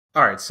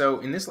All right, so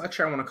in this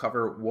lecture, I want to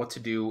cover what to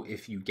do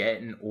if you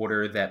get an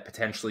order that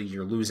potentially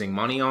you're losing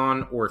money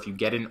on, or if you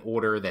get an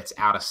order that's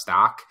out of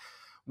stock.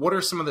 What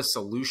are some of the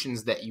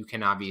solutions that you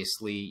can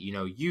obviously,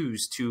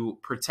 use to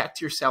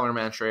protect your seller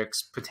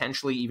metrics,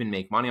 potentially even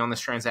make money on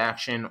this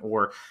transaction,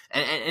 or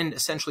and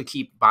essentially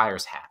keep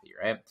buyers happy,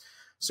 right?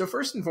 So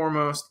first and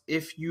foremost,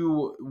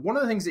 one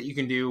of the things that you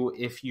can do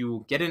if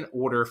you get an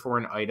order for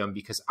an item,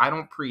 because I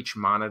don't preach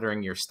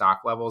monitoring your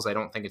stock levels, I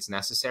don't think it's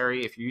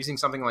necessary. If you're using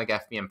something like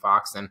FBM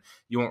Fox, then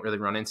you won't really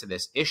run into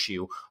this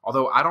issue.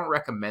 Although I don't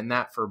recommend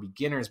that for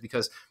beginners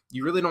because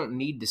you really don't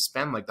need to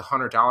spend like the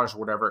 $100 or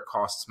whatever it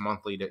costs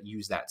monthly to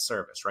use that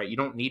service, right? You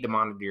don't need to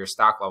monitor your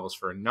stock levels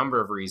for a number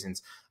of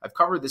reasons. I've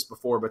covered this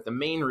before, but the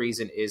main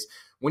reason is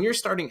when you're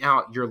starting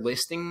out, your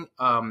listing,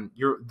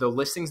 the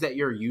listings that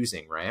you're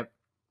using, right,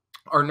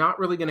 are not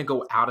really going to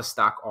go out of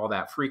stock all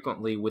that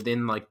frequently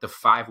within like the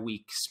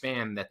 5-week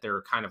span that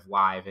they're kind of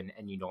live and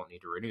you don't need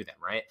to renew them,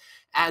 right?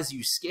 As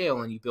you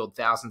scale and you build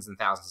thousands and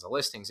thousands of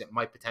listings, it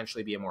might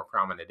potentially be a more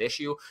prominent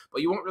issue,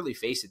 but you won't really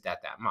face it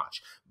that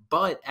much.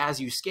 But as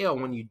you scale,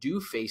 when you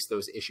do face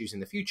those issues in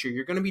the future,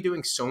 you're going to be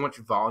doing so much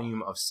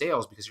volume of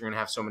sales because you're going to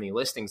have so many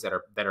listings that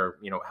are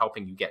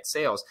helping you get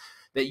sales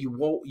that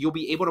you'll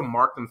be able to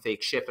mark them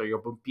fake shipped, or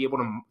you'll be able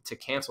to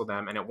cancel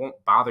them, and it won't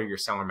bother your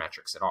seller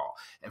metrics at all.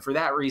 And for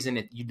that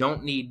reason, you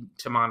don't need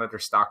to monitor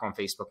stock on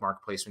Facebook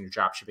Marketplace when you're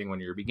drop shipping when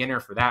you're a beginner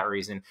for that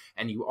reason.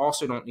 And you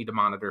also don't need to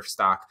monitor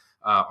stock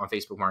on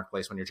Facebook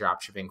Marketplace when you're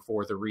drop shipping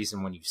for the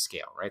reason when you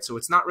scale, right? So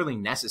it's not really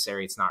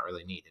necessary. It's not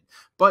really needed.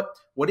 But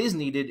what is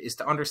needed is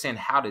to understand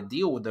how to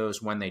deal with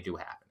those when they do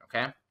happen,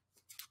 okay?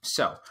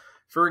 So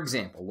for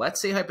example,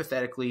 let's say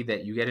hypothetically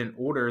that you get an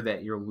order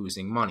that you're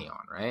losing money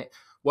on, right?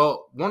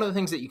 Well, one of the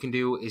things that you can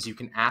do is you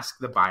can ask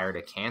the buyer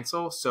to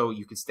cancel. So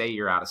you could say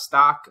you're out of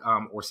stock,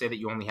 or say that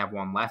you only have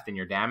one left and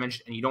you're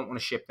damaged and you don't want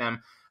to ship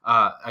them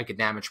like a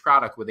damaged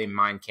product. Would they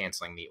mind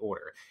canceling the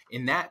order?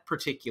 In that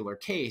particular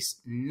case,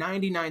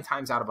 99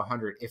 times out of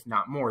 100, if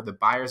not more, the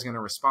buyer is going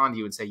to respond to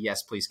you and say,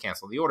 yes, please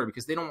cancel the order,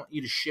 because they don't want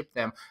you to ship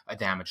them a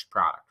damaged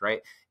product,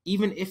 right?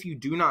 Even if you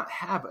do not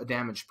have a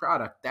damaged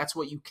product, that's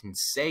what you can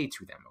say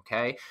to them,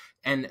 okay?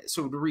 And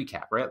so to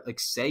recap, right? Like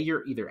say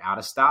you're either out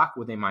of stock,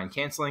 would they mind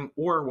canceling?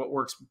 Or what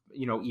works,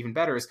 even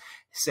better is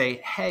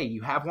say, hey,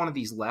 you have one of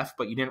these left,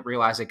 but you didn't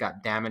realize it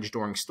got damaged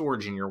during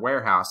storage in your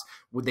warehouse.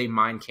 Would they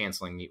mind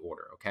canceling the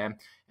order, okay?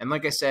 And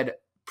like I said,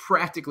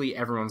 practically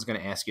everyone's going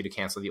to ask you to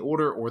cancel the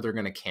order, or they're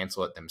going to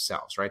cancel it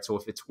themselves, right? So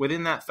if it's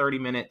within that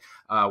 30-minute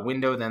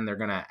window, then they're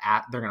going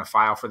to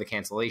file for the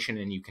cancellation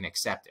and you can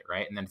accept it,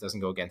 right? And then it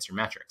doesn't go against your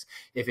metrics.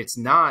 If it's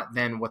not,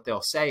 then what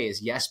they'll say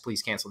is, yes,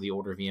 please cancel the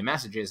order via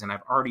messages. And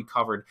I've already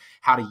covered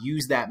how to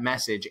use that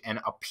message and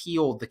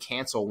appeal the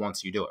cancel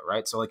once you do it,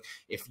 right? So like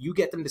if you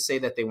get them to say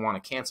that they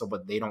want to cancel,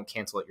 but they don't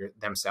cancel it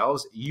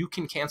themselves, you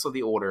can cancel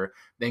the order,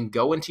 then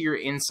go into your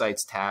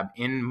insights tab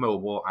in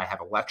mobile. I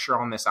have a lecture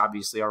on this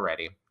obviously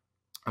already.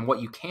 And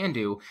what you can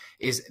do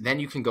is then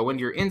you can go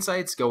into your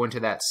insights, go into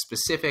that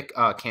specific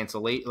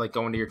cancellation, like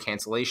go into your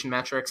cancellation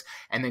metrics,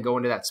 and then go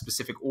into that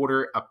specific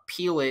order,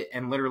 appeal it,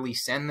 and literally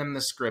send them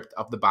the script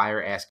of the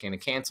buyer asking to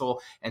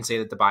cancel and say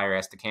that the buyer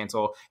asked to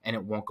cancel, and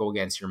it won't go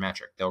against your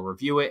metric. They'll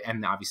review it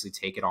and obviously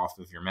take it off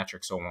of your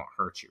metric so it won't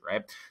hurt you,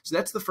 right? So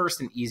that's the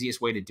first and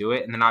easiest way to do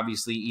it. And then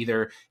obviously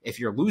either if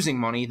you're losing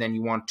money, then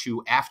you want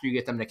to, after you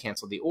get them to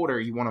cancel the order,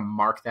 you want to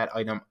mark that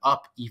item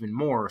up even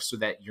more so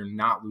that you're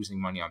not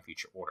losing money on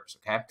future orders,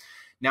 okay?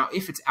 Now,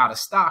 if it's out of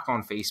stock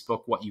on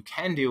Facebook, what you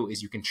can do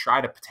is you can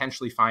try to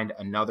potentially find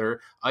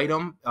another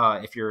item.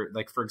 If you're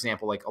like, for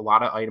example, like a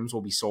lot of items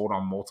will be sold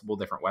on multiple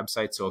different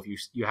websites. So if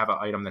you have an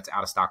item that's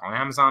out of stock on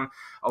Amazon,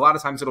 a lot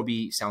of times it'll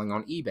be selling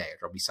on eBay,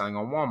 or it'll be selling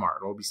on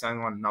Walmart, or it'll be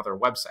selling on another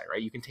website,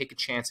 right? You can take a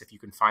chance if you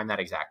can find that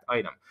exact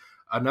item.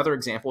 Another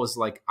example is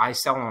like I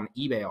sell on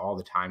eBay all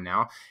the time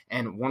now.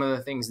 And one of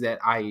the things that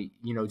I,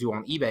 do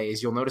on eBay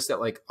is you'll notice that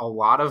like a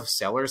lot of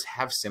sellers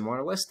have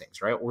similar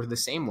listings, right? Or the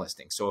same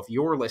listing. So if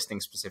your listing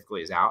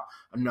specifically is out,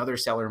 another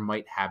seller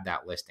might have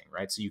that listing,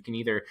 right? So you can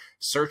either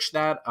search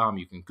that,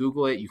 you can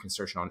Google it, you can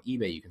search it on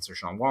eBay, you can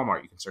search it on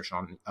Walmart, you can search it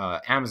on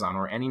Amazon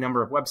or any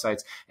number of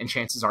websites, and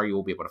chances are you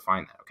will be able to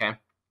find that, okay?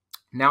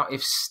 Now,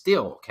 if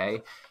still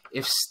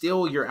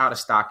you're out of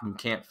stock and you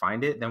can't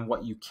find it, then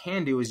what you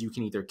can do is you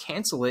can either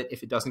cancel it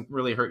if it doesn't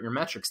really hurt your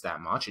metrics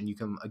that much. And you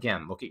can,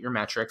 again, look at your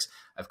metrics.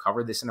 I've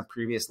covered this in a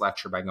previous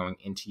lecture by going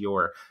into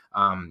your,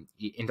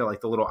 into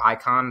like the little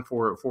icon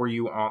for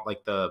you on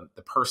like the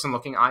person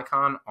looking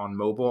icon on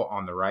mobile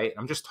on the right.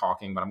 I'm just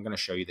talking, but I'm going to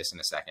show you this in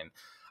a second.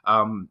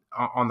 On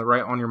the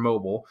right on your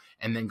mobile,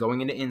 and then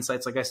going into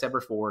insights, like I said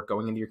before,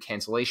 going into your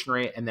cancellation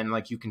rate, and then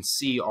like you can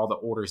see all the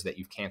orders that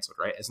you've canceled,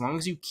 right? As long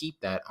as you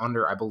keep that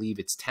under, I believe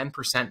it's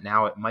 10%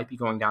 now, it might be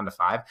going down to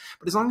 5%,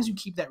 but as long as you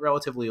keep that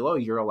relatively low,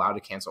 you're allowed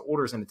to cancel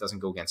orders and it doesn't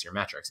go against your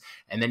metrics.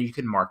 And then you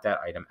can mark that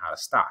item out of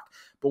stock.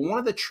 But one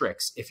of the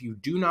tricks, if you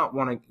do not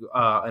want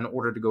an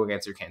order to go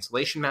against your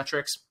cancellation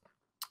metrics,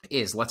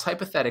 is let's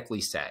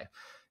hypothetically say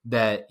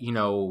that,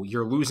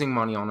 you're losing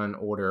money on an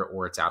order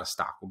or it's out of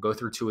stock. We'll go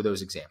through two of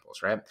those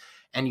examples, right?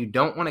 And you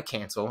don't want to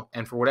cancel.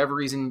 And for whatever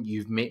reason,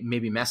 you've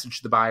maybe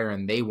messaged the buyer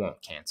and they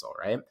won't cancel,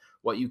 right?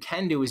 What you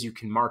can do is you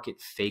can mark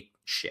it fake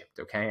shipped,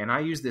 okay? And I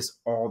use this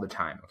all the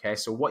time, okay?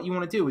 So what you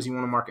want to do is you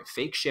want to mark it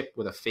fake shipped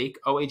with a fake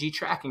OAG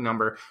tracking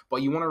number,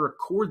 but you want to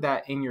record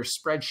that in your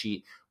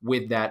spreadsheet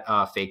with that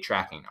fake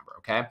tracking number,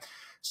 okay?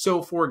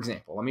 So for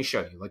example, let me show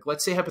you. Like,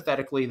 let's say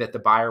hypothetically that the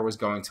buyer was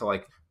going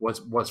to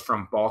was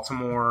from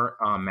Baltimore,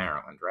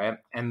 Maryland, right?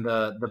 And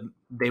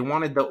they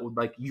wanted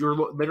you're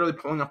literally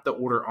pulling up the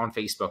order on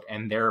Facebook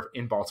and they're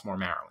in Baltimore,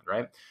 Maryland,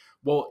 right?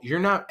 Well, you're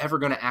not ever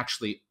going to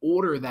actually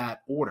order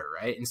that order,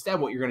 right?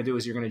 Instead, what you're going to do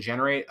is you're going to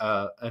generate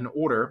an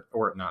order,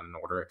 or not an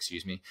order,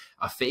 excuse me,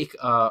 a fake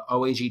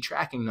OAG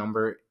tracking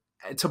number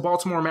to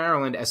Baltimore,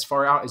 Maryland, as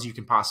far out as you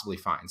can possibly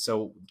find.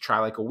 So try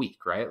like a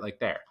week, right? Like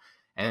there,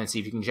 and then see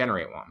if you can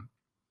generate one.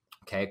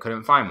 Okay,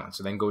 couldn't find one.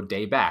 So then go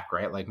day back,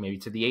 right? Like maybe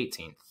to the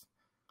 18th.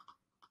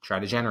 Try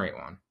to generate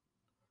one.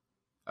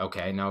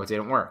 Okay, no, it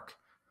didn't work.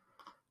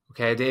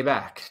 Okay, a day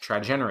back. Try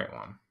to generate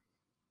one.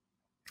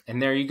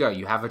 And there you go.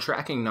 You have a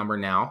tracking number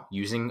now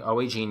using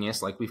OA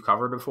Genius, like we've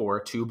covered before,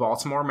 to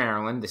Baltimore,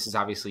 Maryland. This is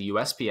obviously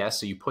USPS.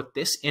 So you put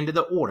this into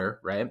the order,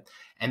 right?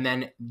 And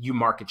then you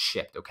mark it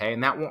shipped, okay?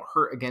 And that won't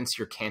hurt against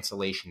your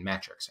cancellation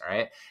metrics, all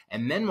right?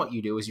 And then what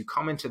you do is you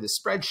come into the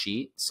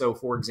spreadsheet. So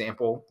for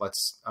example,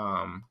 let's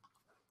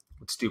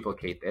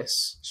duplicate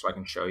this so I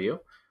can show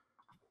you.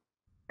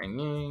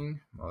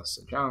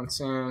 Melissa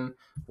Johnson,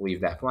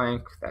 leave that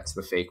blank. That's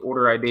the fake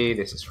order ID.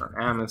 This is from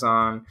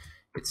Amazon.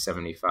 It's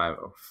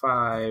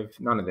 7505.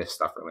 None of this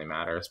stuff really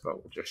matters, but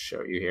we'll just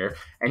show you here.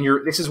 And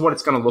this is what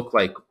it's going to look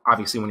like,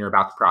 obviously, when you're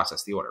about to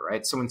process the order,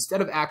 right? So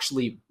instead of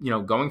actually,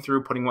 going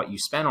through, putting what you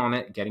spent on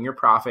it, getting your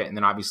profit, and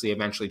then obviously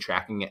eventually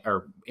tracking it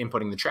or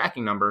inputting the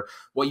tracking number,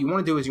 what you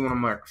want to do is you want to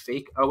mark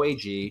fake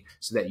OAG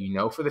so that you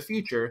know for the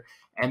future.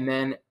 And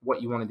then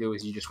what you want to do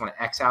is you just want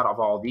to X out of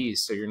all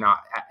these so you're not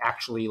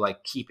actually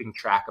keeping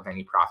track of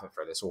any profit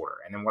for this order.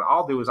 And then what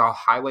I'll do is I'll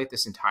highlight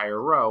this entire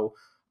row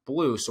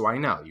blue so I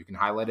know. You can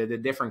highlight it a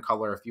different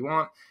color if you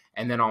want,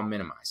 and then I'll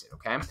minimize it,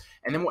 okay?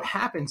 And then what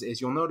happens is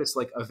you'll notice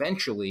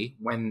eventually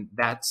when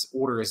that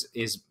order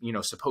is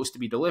supposed to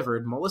be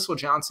delivered, Melissa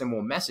Johnson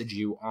will message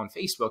you on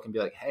Facebook and be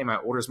like, hey, my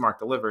order's marked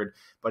delivered,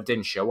 but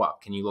didn't show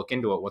up. Can you look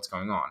into it? What's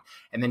going on?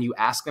 And then you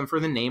ask them for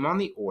the name on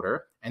the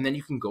order, and then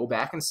you can go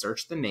back and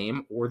search the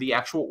name or the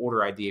actual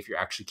order ID if you're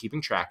actually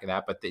keeping track of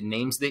that, but the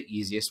name's the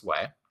easiest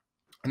way.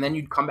 And then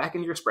you'd come back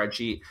into your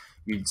spreadsheet,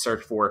 you'd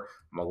search for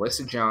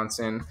Melissa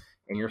Johnson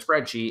in your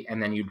spreadsheet,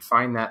 and then you'd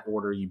find that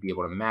order, you'd be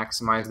able to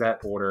maximize that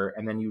order,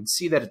 and then you'd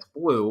see that it's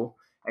blue,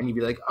 and you'd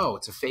be like, oh,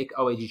 it's a fake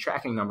OAG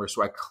tracking number,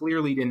 so I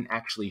clearly didn't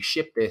actually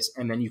ship this,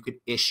 and then you could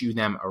issue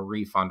them a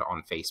refund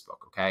on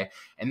Facebook, okay?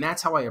 And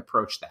that's how I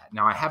approach that.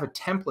 Now, I have a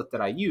template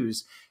that I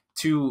use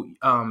to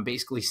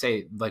basically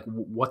say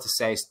what to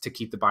say to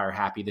keep the buyer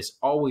happy. This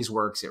always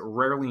works. It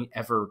rarely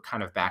ever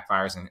kind of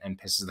backfires and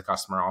pisses the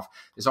customer off.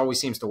 This always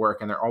seems to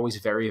work, and they're always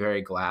very,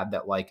 very glad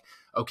that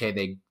okay,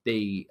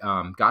 they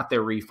got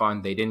their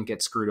refund. They didn't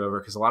get screwed over,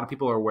 because a lot of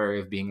people are wary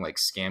of being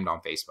scammed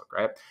on Facebook,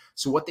 right?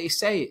 So what they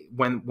say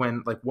when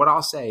what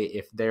I'll say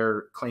if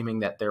they're claiming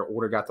that their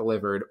order got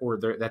delivered or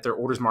that their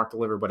order's marked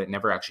delivered but it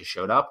never actually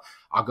showed up,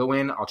 I'll go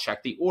in, I'll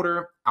check the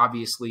order.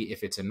 Obviously,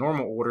 if it's a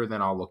normal order,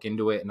 then I'll look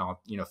into it and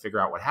I'll figure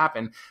out what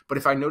happened. But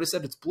if I notice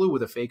that it's blue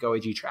with a fake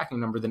OAG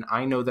tracking number, then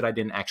I know that I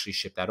didn't actually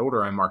ship that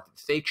order. I marked it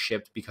fake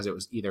shipped because it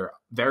was either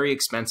very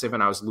expensive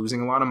and I was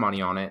losing a lot of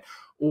money on it,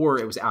 or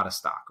it was out of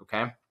stock,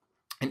 okay?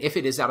 And if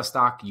it is out of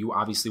stock, you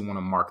obviously want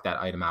to mark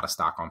that item out of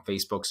stock on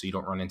Facebook so you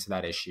don't run into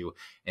that issue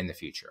in the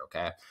future,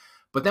 okay?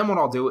 But then what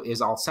I'll do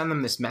is I'll send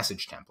them this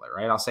message template,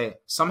 right? I'll say,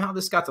 somehow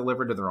this got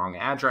delivered to the wrong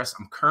address.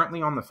 I'm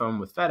currently on the phone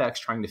with FedEx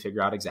trying to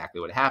figure out exactly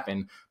what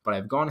happened, but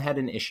I've gone ahead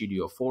and issued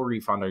you a full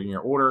refund on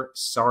your order.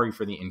 Sorry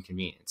for the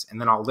inconvenience.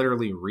 And then I'll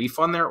literally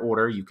refund their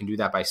order. You can do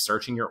that by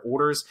searching your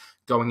orders,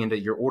 going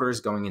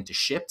into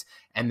shipped,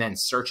 and then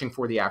searching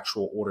for the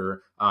actual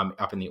order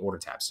up in the order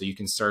tab. So you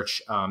can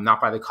search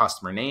not by the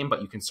customer name,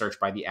 but you can search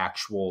by the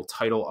actual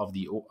title of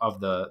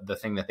the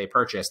thing that they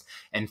purchased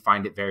and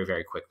find it very,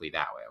 very quickly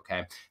that way,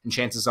 okay? And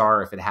chances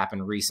are, if it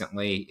happened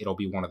recently, it'll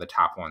be one of the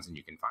top ones and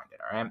you can find it,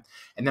 all right?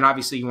 And then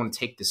obviously you want to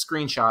take the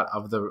screenshot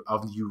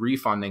of you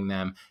refunding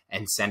them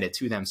and send it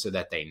to them so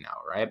that they know,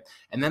 right?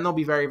 And then they'll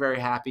be very, very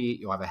happy.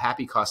 You'll have a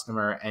happy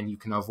customer, and you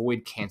can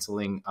avoid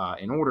canceling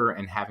an order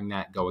and having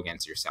that go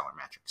against your seller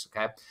metrics,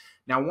 okay?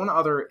 Now, one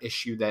other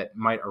issue that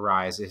might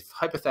arise, if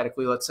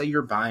hypothetically, let's say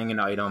you're buying an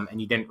item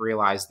and you didn't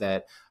realize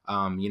that,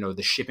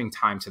 the shipping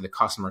time to the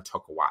customer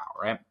took a while,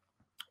 right?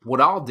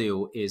 What I'll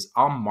do is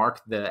I'll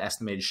mark the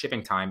estimated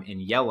shipping time in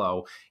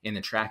yellow in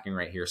the tracking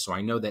right here. So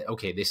I know that,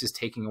 okay, this is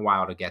taking a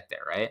while to get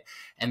there, right?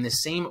 And the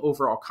same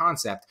overall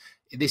concept,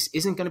 this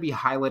isn't going to be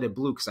highlighted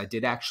blue because I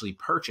did actually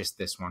purchase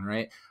this one,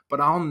 right? But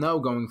I'll know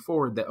going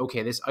forward that,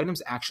 okay, this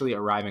item's actually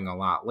arriving a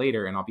lot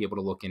later, and I'll be able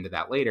to look into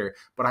that later.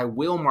 But I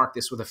will mark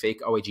this with a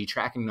fake OAG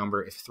tracking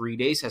number if 3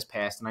 days has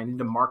passed and I need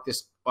to mark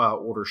this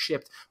order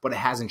shipped, but it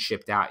hasn't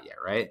shipped out yet,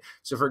 right?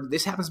 So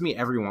this happens to me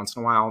every once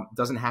in a while. It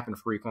doesn't happen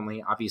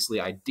frequently.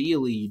 Obviously,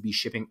 ideally, you'd be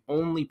shipping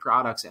only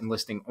products and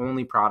listing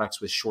only products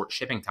with short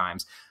shipping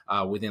times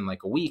within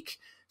like a week,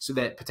 so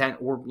that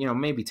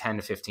maybe 10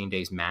 to 15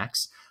 days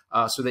max.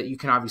 So that you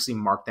can obviously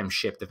mark them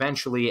shipped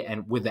eventually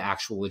and with the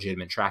actual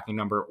legitimate tracking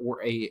number,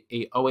 or a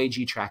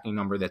OAG tracking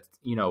number that's,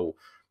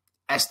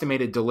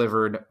 estimated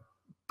delivered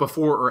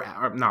before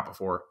or not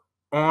before,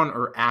 on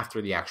or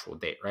after the actual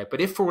date, right?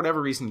 But if for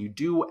whatever reason you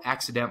do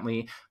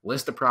accidentally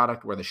list a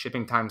product where the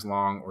shipping time's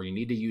long, or you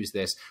need to use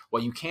this,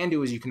 what you can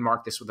do is you can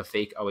mark this with a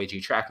fake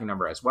OAG tracking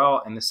number as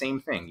well. And the same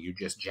thing, you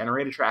just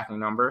generate a tracking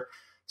number.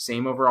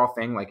 Same overall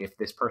thing. Like if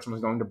this person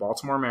was going to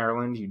Baltimore,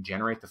 Maryland, you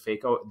generate the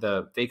fake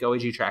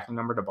OAG tracking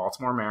number to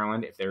Baltimore,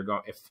 Maryland. If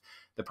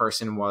the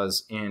person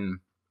was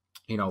in,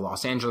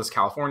 Los Angeles,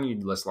 California,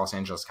 you'd list Los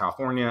Angeles,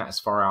 California as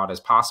far out as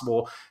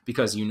possible,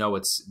 because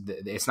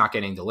it's not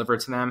getting delivered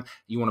to them.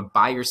 You want to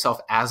buy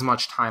yourself as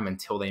much time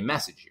until they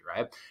message you,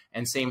 right?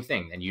 And same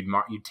thing. Then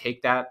you'd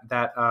take that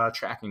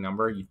tracking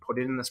number, you'd put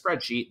it in the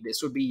spreadsheet.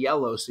 This would be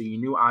yellow, so you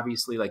knew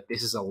obviously like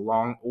this is a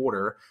long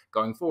order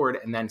going forward.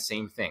 And then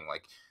same thing,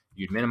 like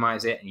you'd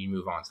minimize it and you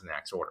move on to the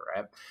next order,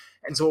 right?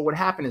 And so what would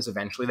happen is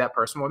eventually that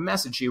person would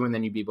message you, and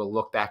then you'd be able to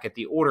look back at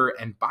the order.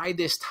 And by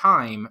this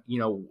time,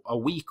 a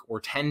week or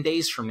 10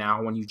 days from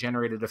now, when you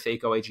generated a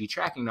fake OAG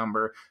tracking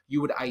number,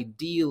 you would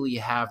ideally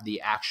have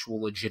the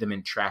actual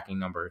legitimate tracking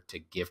number to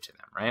give to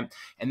them, right?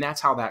 And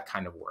that's how that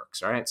kind of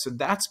works, all right? So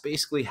that's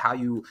basically how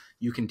you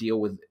can deal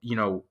with,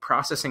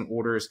 processing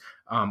orders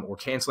or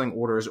canceling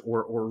orders,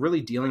 or really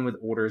dealing with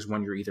orders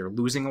when you're either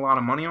losing a lot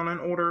of money on an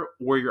order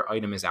or your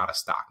item is out of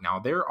stock. Now,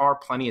 there are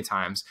plenty of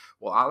times,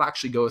 I'll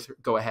actually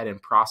go ahead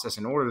and process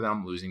an order that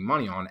I'm losing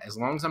money on, as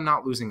long as I'm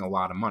not losing a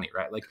lot of money,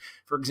 right? Like,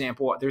 for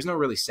example, there's no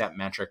really set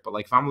metric, but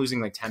like if I'm losing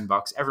like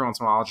 $10, every once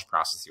in a while, I'll just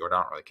process the order.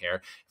 I don't really care.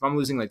 If I'm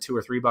losing like $2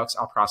 or $3,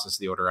 I'll process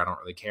the order. I don't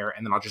really care.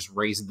 And then I'll just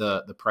raise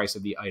the price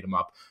of the item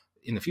up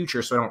in the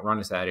future, so I don't run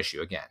into that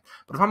issue again.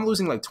 But if I'm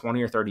losing like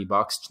 $20 or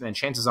 $30, then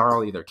chances are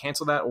I'll either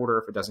cancel that order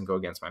if it doesn't go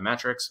against my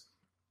metrics,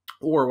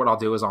 or what I'll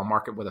do is I'll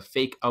mark it with a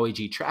fake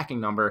OAG tracking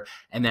number,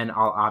 and then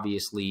I'll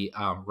obviously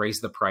raise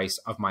the price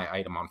of my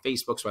item on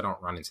Facebook so I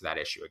don't run into that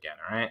issue again,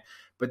 all right?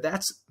 But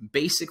that's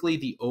basically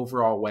the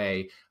overall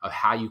way of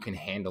how you can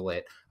handle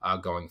it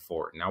going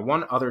forward. Now,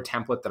 one other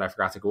template that I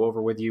forgot to go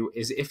over with you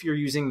is if you're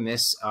using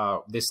this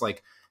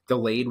like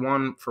delayed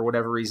one for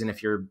whatever reason,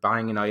 if you're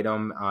buying an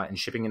item and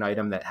shipping an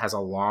item that has a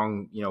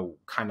long,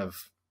 kind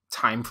of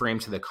time frame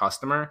to the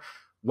customer,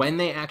 when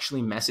they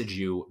actually message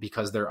you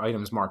because their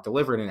item's marked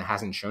delivered and it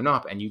hasn't shown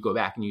up, and you go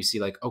back and you see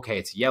like, okay,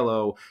 it's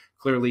yellow,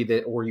 clearly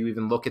that, or you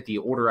even look at the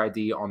order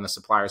ID on the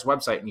supplier's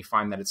website and you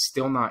find that it's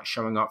still not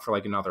showing up for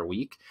like another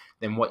week,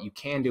 then what you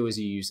can do is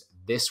you use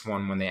this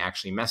one when they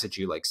actually message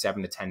you like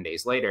 7 to 10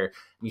 days later,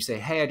 and you say,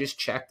 hey, I just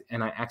checked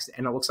and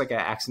it looks like I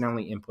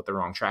accidentally input the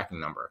wrong tracking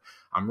number.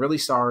 I'm really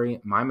sorry,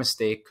 my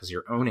mistake, because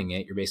you're owning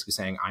it. You're basically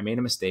saying I made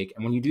a mistake.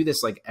 And when you do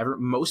this, like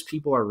most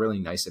people are really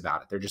nice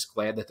about it. They're just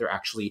glad that they're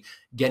actually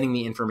getting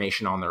the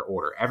information on their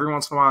order. Every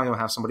once in a while, you'll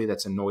have somebody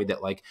that's annoyed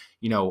that like,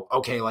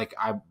 okay, like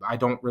I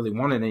don't really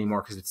want it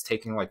anymore because it's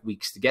taking like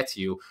weeks to get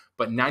to you.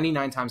 But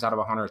 99 times out of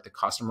 100, the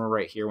customer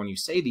right here, when you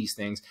say these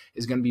things,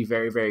 is going to be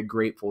very, very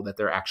grateful that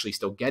they're actually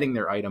still getting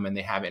their item and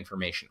they have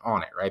information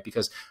on it, right?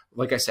 Because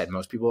like I said,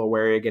 most people are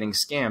wary of getting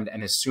scammed.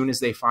 And as soon as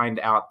they find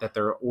out that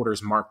their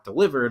order's marked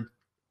delivered,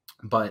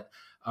 but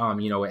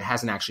it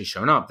hasn't actually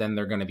shown up, then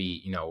they're going to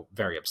be,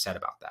 very upset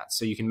about that.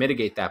 So you can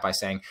mitigate that by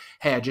saying,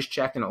 hey, I just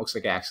checked and it looks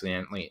like I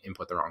accidentally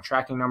input the wrong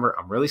tracking number.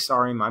 I'm really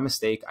sorry, my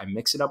mistake. I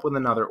mix it up with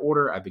another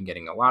order. I've been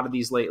getting a lot of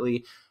these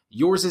lately.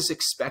 Yours is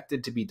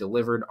expected to be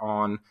delivered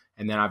on,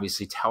 and then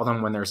obviously tell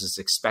them when theirs is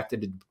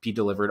expected to be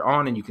delivered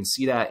on, and you can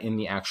see that in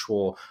the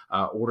actual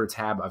order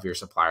tab of your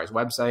supplier's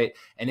website.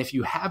 And if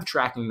you have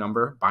tracking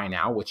number by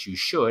now, which you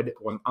should,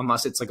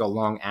 unless it's like a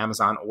long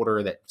Amazon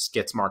order that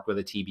gets marked with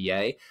a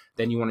TBA,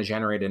 then you want to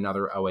generate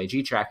another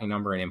OAG tracking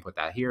number and input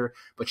that here.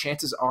 But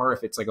chances are,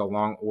 if it's like a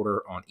long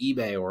order on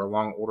eBay or a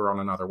long order on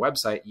another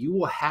website, you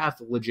will have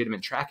the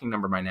legitimate tracking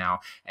number by now,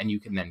 and you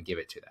can then give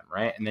it to them,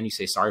 right? And then you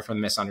say, sorry for the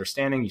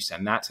misunderstanding, you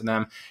send that to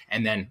them,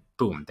 and then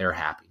boom, they're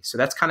happy. So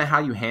that's kind of how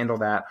you handle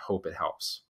that. Hope it helps.